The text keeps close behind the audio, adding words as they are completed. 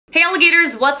Hey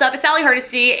alligators, what's up? It's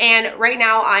Hardesty, and right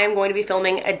now I am going to be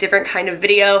filming a different kind of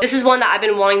video. This is one that I've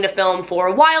been wanting to film for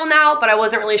a while now, but I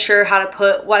wasn't really sure how to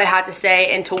put what I had to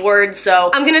say into words, so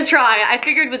I'm gonna try. I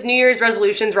figured with New Year's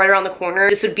resolutions right around the corner,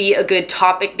 this would be a good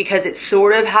topic because it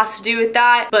sort of has to do with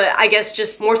that, but I guess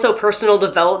just more so personal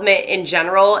development in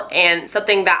general and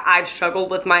something that I've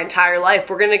struggled with my entire life.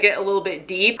 We're gonna get a little bit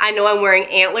deep. I know I'm wearing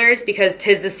antlers because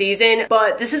 'tis the season,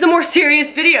 but this is a more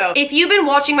serious video. If you've been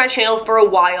watching my channel for a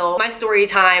while, my story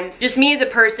times, just me as a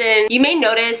person, you may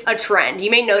notice a trend, you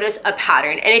may notice a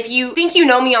pattern, and if you think you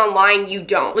know me online, you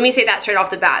don't. Let me say that straight off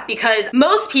the bat, because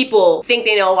most people think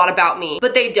they know a lot about me,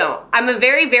 but they don't. I'm a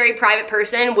very, very private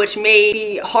person, which may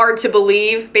be hard to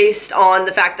believe based on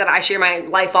the fact that I share my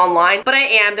life online, but I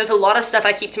am. There's a lot of stuff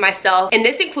I keep to myself, and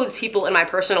this includes people in my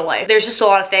personal life. There's just a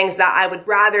lot of things that I would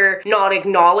rather not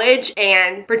acknowledge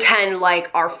and pretend like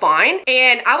are fine,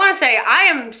 and I want to say I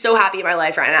am so happy in my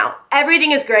life right now.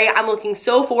 Everything is great. I'm looking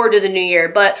so forward to the new year,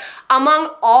 but among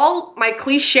all my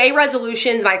cliche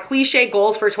resolutions, my cliche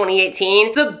goals for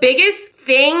 2018, the biggest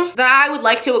thing that I would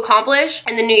like to accomplish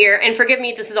in the new year, and forgive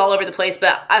me if this is all over the place,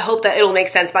 but I hope that it'll make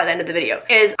sense by the end of the video,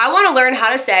 is I want to learn how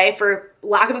to say, for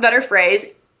lack of a better phrase,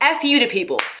 F you to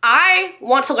people. I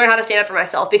want to learn how to stand up for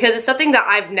myself because it's something that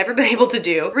I've never been able to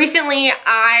do. Recently,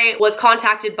 I was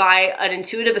contacted by an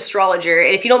intuitive astrologer,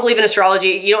 and if you don't believe in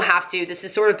astrology, you don't have to. This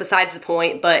is sort of besides the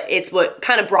point, but it's what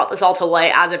kind of brought this all to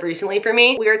light as of recently for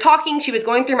me. We were talking, she was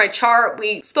going through my chart,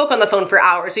 we spoke on the phone for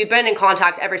hours. We've been in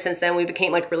contact ever since then. We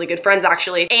became like really good friends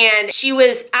actually, and she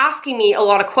was asking me a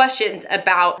lot of questions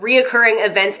about reoccurring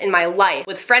events in my life,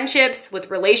 with friendships,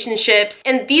 with relationships,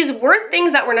 and these weren't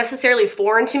things that were necessarily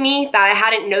foreign to me that I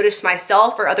hadn't noticed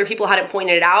myself or other people hadn't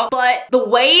pointed it out, but the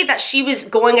way that she was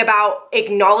going about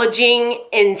acknowledging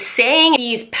and saying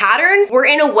these patterns were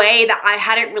in a way that I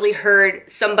hadn't really heard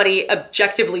somebody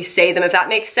objectively say them, if that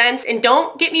makes sense. And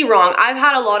don't get me wrong, I've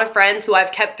had a lot of friends who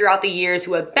I've kept throughout the years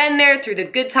who have been there through the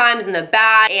good times and the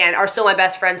bad and are still my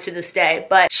best friends to this day.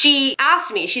 But she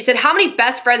asked me, she said, how many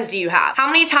best friends do you have? How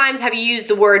many times have you used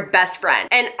the word best friend?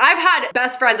 And I've had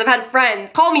best friends, I've had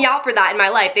friends call me out for that in my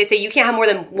life. They say, you can't have more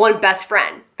than one best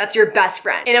friend. That's your best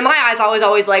friend. And in my eyes, I was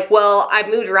always like, well, I've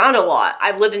moved around a lot.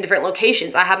 I've lived in different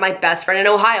locations. I have my best friend in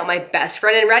Ohio, my best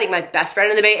friend in Reading, my best friend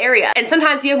in the Bay Area. And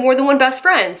sometimes you have more than one best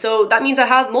friend. So that means I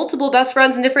have multiple best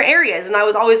friends in different areas. And I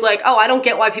was always like, oh, I don't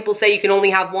get why people say you can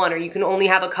only have one or you can only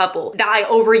have a couple. That I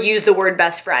overuse the word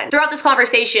best friend. Throughout this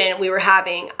conversation we were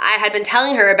having, I had been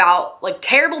telling her about like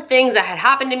terrible things that had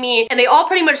happened to me. And they all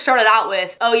pretty much started out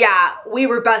with, oh yeah, we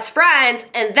were best friends.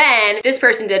 And then this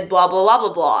person did blah, blah, blah,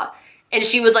 blah, blah. And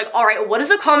she was like, all right, what is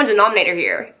the common denominator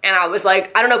here? And I was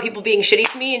like, I don't know, people being shitty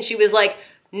to me. And she was like,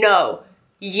 no,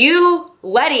 you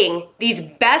letting these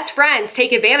best friends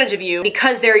take advantage of you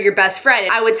because they're your best friend.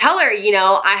 I would tell her, you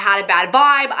know, I had a bad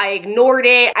vibe, I ignored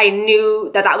it, I knew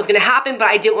that that was gonna happen, but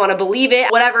I didn't wanna believe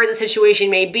it, whatever the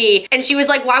situation may be. And she was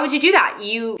like, why would you do that?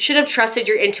 You should have trusted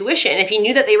your intuition. If you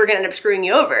knew that they were gonna end up screwing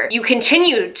you over, you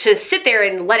continue to sit there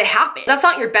and let it happen. That's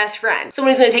not your best friend.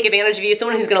 Someone who's gonna take advantage of you,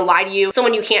 someone who's gonna lie to you,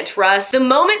 someone you can't trust. The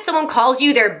moment someone calls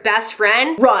you their best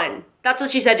friend, run. That's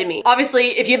what she said to me.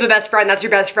 Obviously, if you have a best friend, that's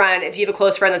your best friend. If you have a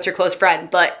close friend, that's your close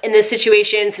friend. But in this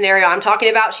situation, scenario I'm talking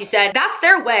about, she said, that's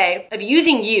their way of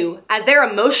using you as their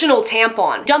emotional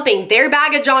tampon, dumping their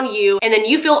baggage on you, and then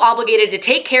you feel obligated to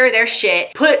take care of their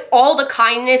shit, put all the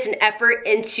kindness and effort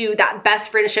into that best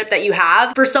friendship that you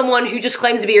have for someone who just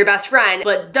claims to be your best friend,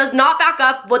 but does not back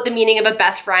up what the meaning of a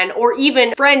best friend or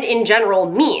even friend in general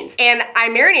means. And I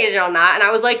marinated on that, and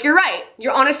I was like, you're right.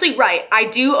 You're honestly right. I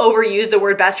do overuse the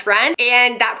word best friend.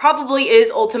 And that probably is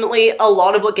ultimately a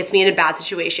lot of what gets me into bad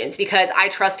situations because I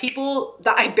trust people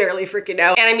that I barely freaking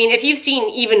know. And I mean, if you've seen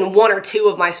even one or two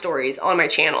of my stories on my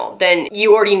channel, then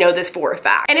you already know this for a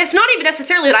fact. And it's not even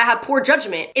necessarily that I have poor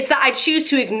judgment. It's that I choose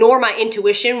to ignore my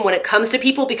intuition when it comes to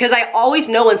people because I always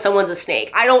know when someone's a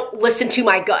snake. I don't listen to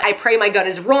my gut. I pray my gut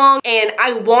is wrong. And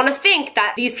I want to think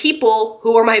that these people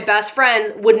who are my best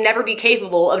friends would never be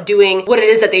capable of doing what it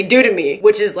is that they do to me,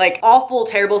 which is like awful,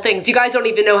 terrible things. You guys don't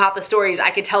even know half the stories I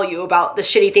could tell you about the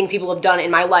shitty things people have done in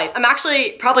my life. I'm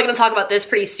actually probably gonna talk about this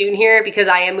pretty soon here because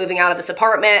I am moving out of this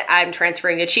apartment. I'm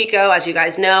transferring to Chico, as you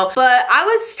guys know, but I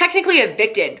was technically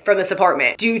evicted from this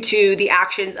apartment due to the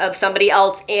actions of somebody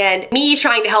else and me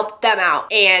trying to help them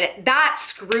out. And that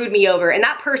screwed me over. And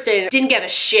that person didn't give a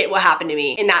shit what happened to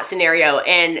me in that scenario.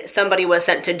 And somebody was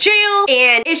sent to jail.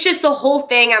 And it's just the whole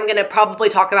thing I'm gonna probably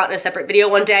talk about in a separate video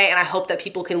one day. And I hope that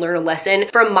people can learn a lesson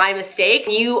from my mistake.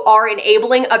 You are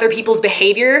enabling other people's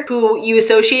behavior who you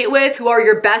associate with, who are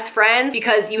your best friends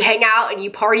because you hang out and you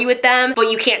party with them,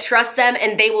 but you can't trust them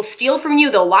and they will steal from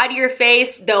you, they'll lie to your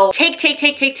face, they'll take.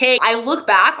 I look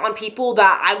back on people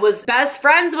that I was best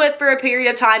friends with for a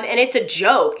period of time and it's a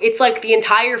joke. It's like the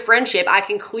entire friendship, I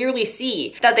can clearly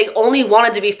see that they only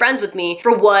wanted to be friends with me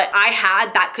for what I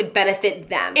had that could benefit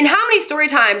them. And how many story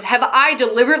times have I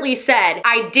deliberately said,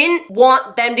 I didn't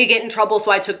want them to get in trouble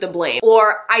so I took the blame,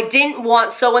 or I didn't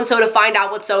want so-and-so to find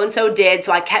out what so-and-so did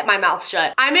so I kept my mouth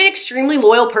shut. I'm an extremely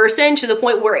loyal person to the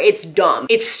point where it's dumb,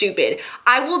 it's stupid.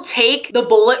 I will take the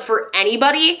bullet for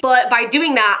anybody, but by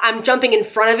doing that, I'm jumping in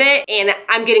front of it and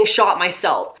I'm getting shot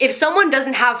myself. If someone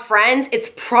doesn't have friends, it's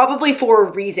probably for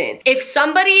a reason. If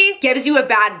somebody gives you a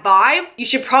bad vibe, you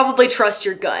should probably trust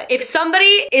your gut. If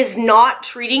somebody is not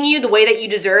treating you the way that you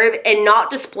deserve and not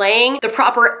displaying the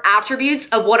proper attributes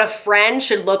of what a friend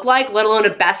should look like, let alone a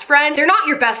best friend, they're not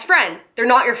your best friend. They're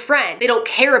not your friend. They don't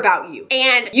care about you.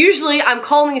 And usually I'm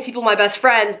calling these people my best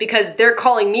friends because they're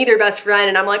calling me their best friend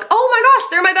and I'm like, oh my gosh,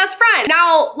 they're my best friend.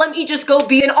 Now let me just go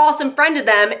be an awesome friend to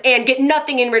them and get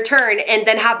nothing in return and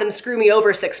then have them screw me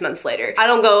over 6 months later. I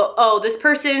don't go, oh, this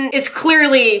person is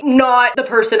clearly not the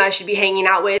person I should be hanging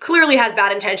out with, clearly has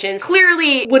bad intentions,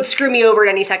 clearly would screw me over at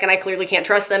any second, I clearly can't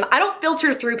trust them. I don't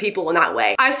filter through people in that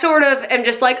way. I sort of am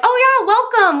just like, oh yeah,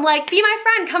 welcome, like be my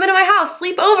friend, come into my house,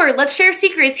 sleep over, let's share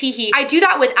secrets, hee hee. I do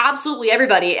that with absolutely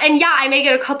everybody. And yeah, I may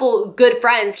get a couple good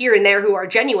friends here and there who are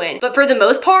genuine, but for the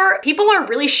most part, people are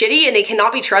really shitty and they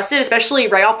cannot be trusted, especially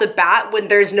right off the bat when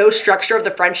there's no structure of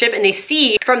the friendship and they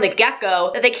see from the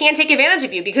get-go that they can't take advantage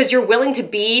of you because you're willing to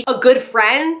be a good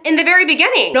friend in the very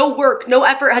beginning. No work, no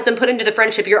effort has been put into the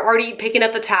friendship. You're already picking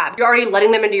up the tab. You're already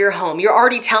letting them into your home. You're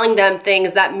already telling them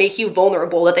things that make you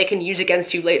vulnerable that they can use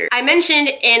against you later. I mentioned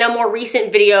in a more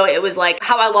recent video, it was like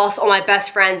how I lost all my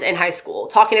best friends in high school,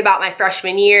 talking about my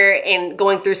freshman year and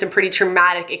going through some pretty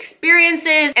traumatic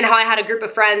experiences and how I had a group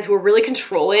of friends who were really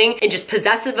controlling and just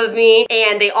possessive of me,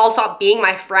 and they all stopped being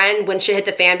my friend when shit hit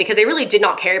the fan because they really did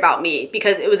not care about me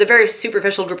because it was a very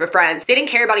superficial group of friends. They didn't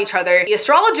care about each other. The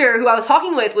astrologer who I was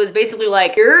talking with was basically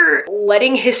like, you're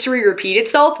letting history repeat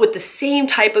itself with the same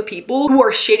type of people who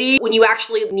are shitty when you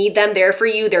actually need them there for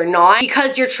you, they're not,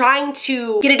 because you're trying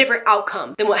to get a different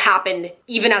outcome than what happened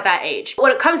even at that age.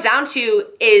 What it comes down to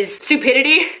is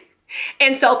stupidity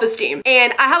and self-esteem.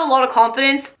 And I have a lot of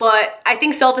confidence, but I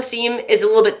think self-esteem is a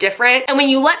little bit different. And when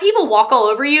you let people walk all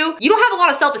over you, you don't have a lot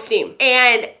of self-esteem.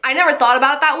 And I never thought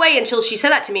about it that way until she said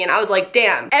that to me and I was like,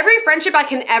 damn. Every friendship I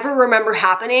can ever remember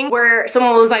happening where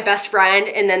someone was my best friend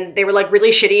and then they were like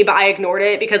really shitty, but I ignored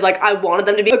it because like I wanted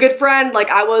them to be a good friend like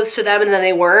I was to them and then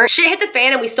they weren't. Shit hit the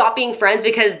fan and we stopped being friends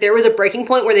because there was a breaking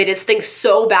point where they did things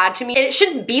so bad to me. And it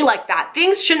shouldn't be like that.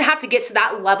 Things shouldn't have to get to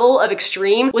that level of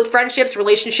extreme with friendships,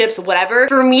 relationships, whatever.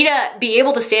 For me to be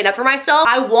able to stand up for myself,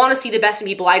 I want to see the best in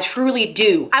people. I truly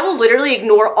do. I will literally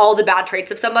ignore all the bad traits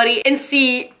of somebody and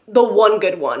see the one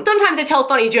good one. Sometimes they tell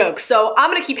funny jokes, so I'm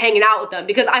gonna keep hanging out with them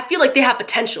because I feel like they have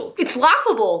potential. It's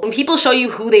laughable. When people show you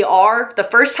who they are the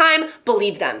first time,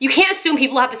 believe them. You can't assume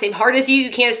people have the same heart as you.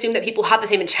 You can't assume that people have the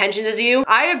same intentions as you.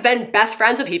 I have been best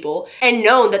friends with people and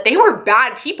known that they were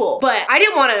bad people, but I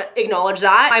didn't want to acknowledge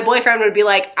that. My boyfriend would be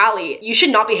like, Allie, you should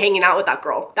not be hanging out with that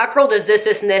girl. That girl does this,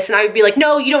 this, and this. And I would be like,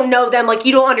 no, you don't know them. Like,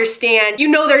 you don't understand. You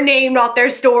know their name, not their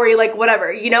story, like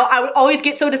whatever. You know, I would always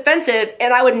get so defensive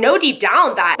and I would know deep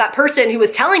down that that person who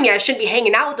was telling me I shouldn't be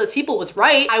hanging out with those people was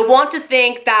right. I want to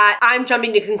think that I'm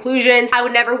jumping to conclusions. I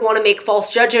would never want to make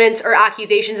false judgments or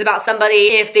accusations about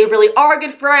somebody if they really are a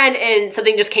good friend and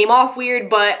something just came off weird,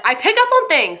 but I pick up on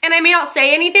things and I may not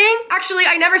say anything. Actually,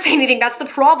 I never say anything. That's the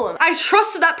problem. I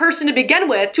trusted that person to begin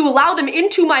with to allow them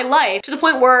into my life to the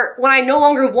point where when I no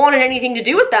longer wanted anything to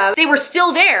do with them, they were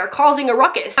still there causing a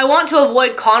ruckus. I want to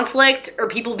avoid conflict or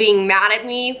people being mad at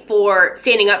me for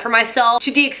standing up for myself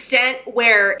to the extent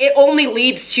where it only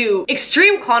leads to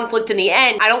extreme conflict in the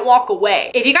end. I don't walk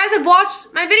away. If you guys have watched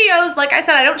my videos, like I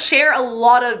said, I don't share a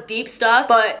lot of deep stuff,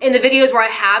 but in the videos where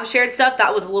I have shared stuff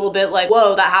that was a little bit like,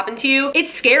 whoa, that happened to you,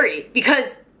 it's scary because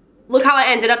look how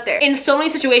I ended up there. In so many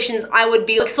situations, I would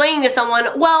be explaining to someone,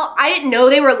 well, I didn't know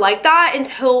they were like that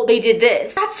until they did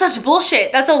this. That's such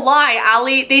bullshit. That's a lie,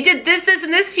 Allie. They did this, this,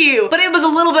 and this to you. But it was a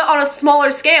little bit on a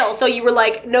smaller scale, so you were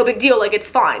like, no big deal, like it's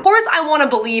fine. Of course, I want to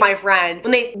believe my friend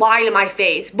when they lie to my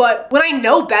face, but when I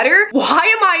know better, why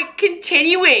am I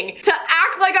continuing to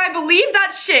act like I believe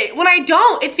that shit when I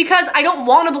don't? It's because I don't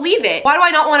want to believe it. Why do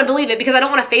I not want to believe it? Because I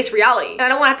don't want to face reality. And I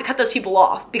don't want to have to cut those people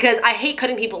off because I hate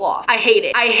cutting people off. I hate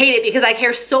it. I hate it it because I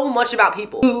care so much about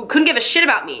people who couldn't give a shit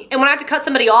about me. And when I have to cut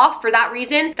somebody off for that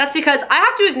reason, that's because I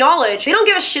have to acknowledge they don't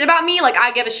give a shit about me like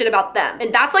I give a shit about them.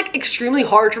 And that's like extremely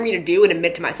hard for me to do and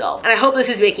admit to myself. And I hope this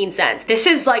is making sense. This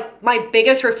is like my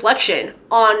biggest reflection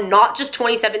on not just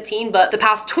 2017, but the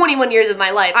past 21 years of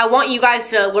my life. I want you guys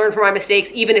to learn from my mistakes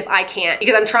even if I can't,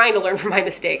 because I'm trying to learn from my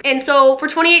mistakes. And so for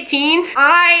 2018,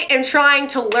 I am trying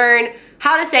to learn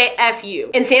how to say F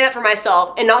you and stand up for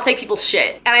myself and not take people's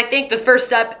shit. And I think the first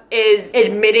step is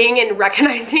admitting and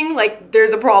recognizing like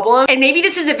there's a problem. And maybe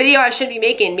this is a video I shouldn't be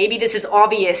making. Maybe this is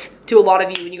obvious to a lot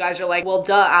of you and you guys are like, well,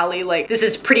 duh, Ali, like this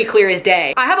is pretty clear as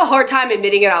day. I have a hard time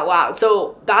admitting it out loud.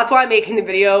 So that's why I'm making the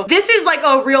video. This is like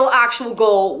a real actual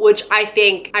goal, which I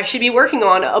think I should be working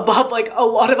on above like a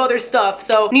lot of other stuff.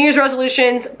 So New Year's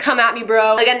resolutions, come at me,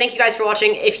 bro. Again, thank you guys for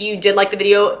watching. If you did like the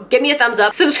video, give me a thumbs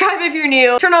up, subscribe if you're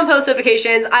new, turn on post notifications.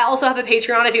 I also have a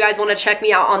Patreon if you guys want to check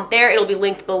me out on there. It'll be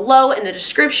linked below in the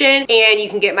description, and you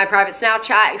can get my private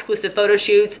Snapchat, exclusive photo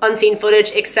shoots, unseen footage,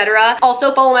 etc.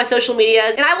 Also follow my social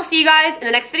medias, and I will see you guys in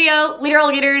the next video. Later,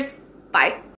 alligators. Bye.